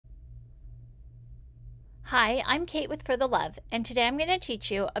Hi, I'm Kate with For the Love, and today I'm going to teach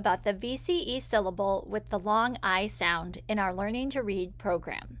you about the VCE syllable with the long I sound in our Learning to Read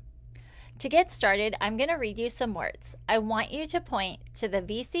program. To get started, I'm going to read you some words. I want you to point to the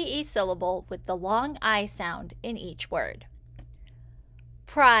VCE syllable with the long I sound in each word.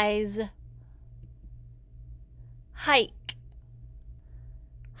 Prize, hike,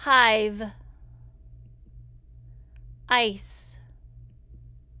 hive, ice,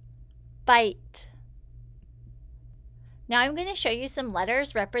 bite. Now I'm going to show you some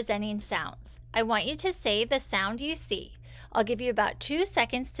letters representing sounds. I want you to say the sound you see. I'll give you about 2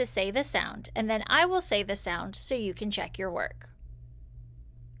 seconds to say the sound, and then I will say the sound so you can check your work.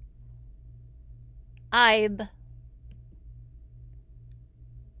 Ibe,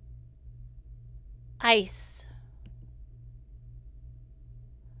 ice,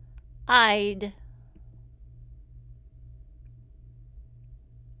 I'd,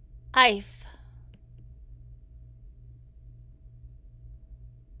 Ife,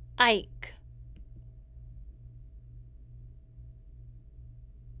 Ike,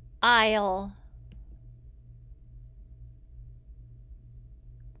 Isle,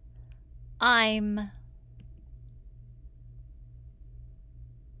 I'm,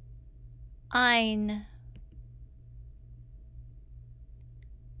 Ein,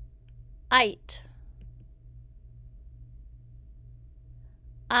 Ite,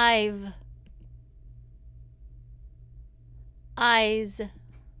 I've, eyes.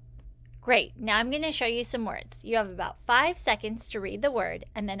 Great. Now I'm going to show you some words. You have about 5 seconds to read the word,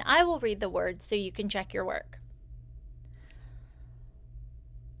 and then I will read the word so you can check your work.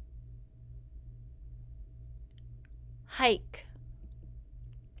 Hike,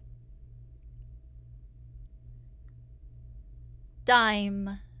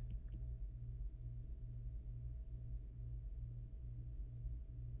 dime,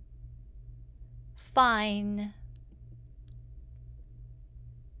 fine,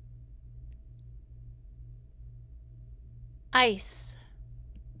 ice,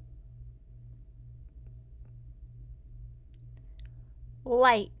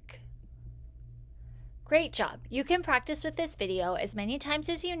 like. Great job! You can practice with this video as many times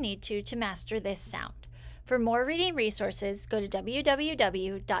as you need to master this sound. For more reading resources, go to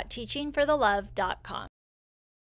www.teachingforthelove.com.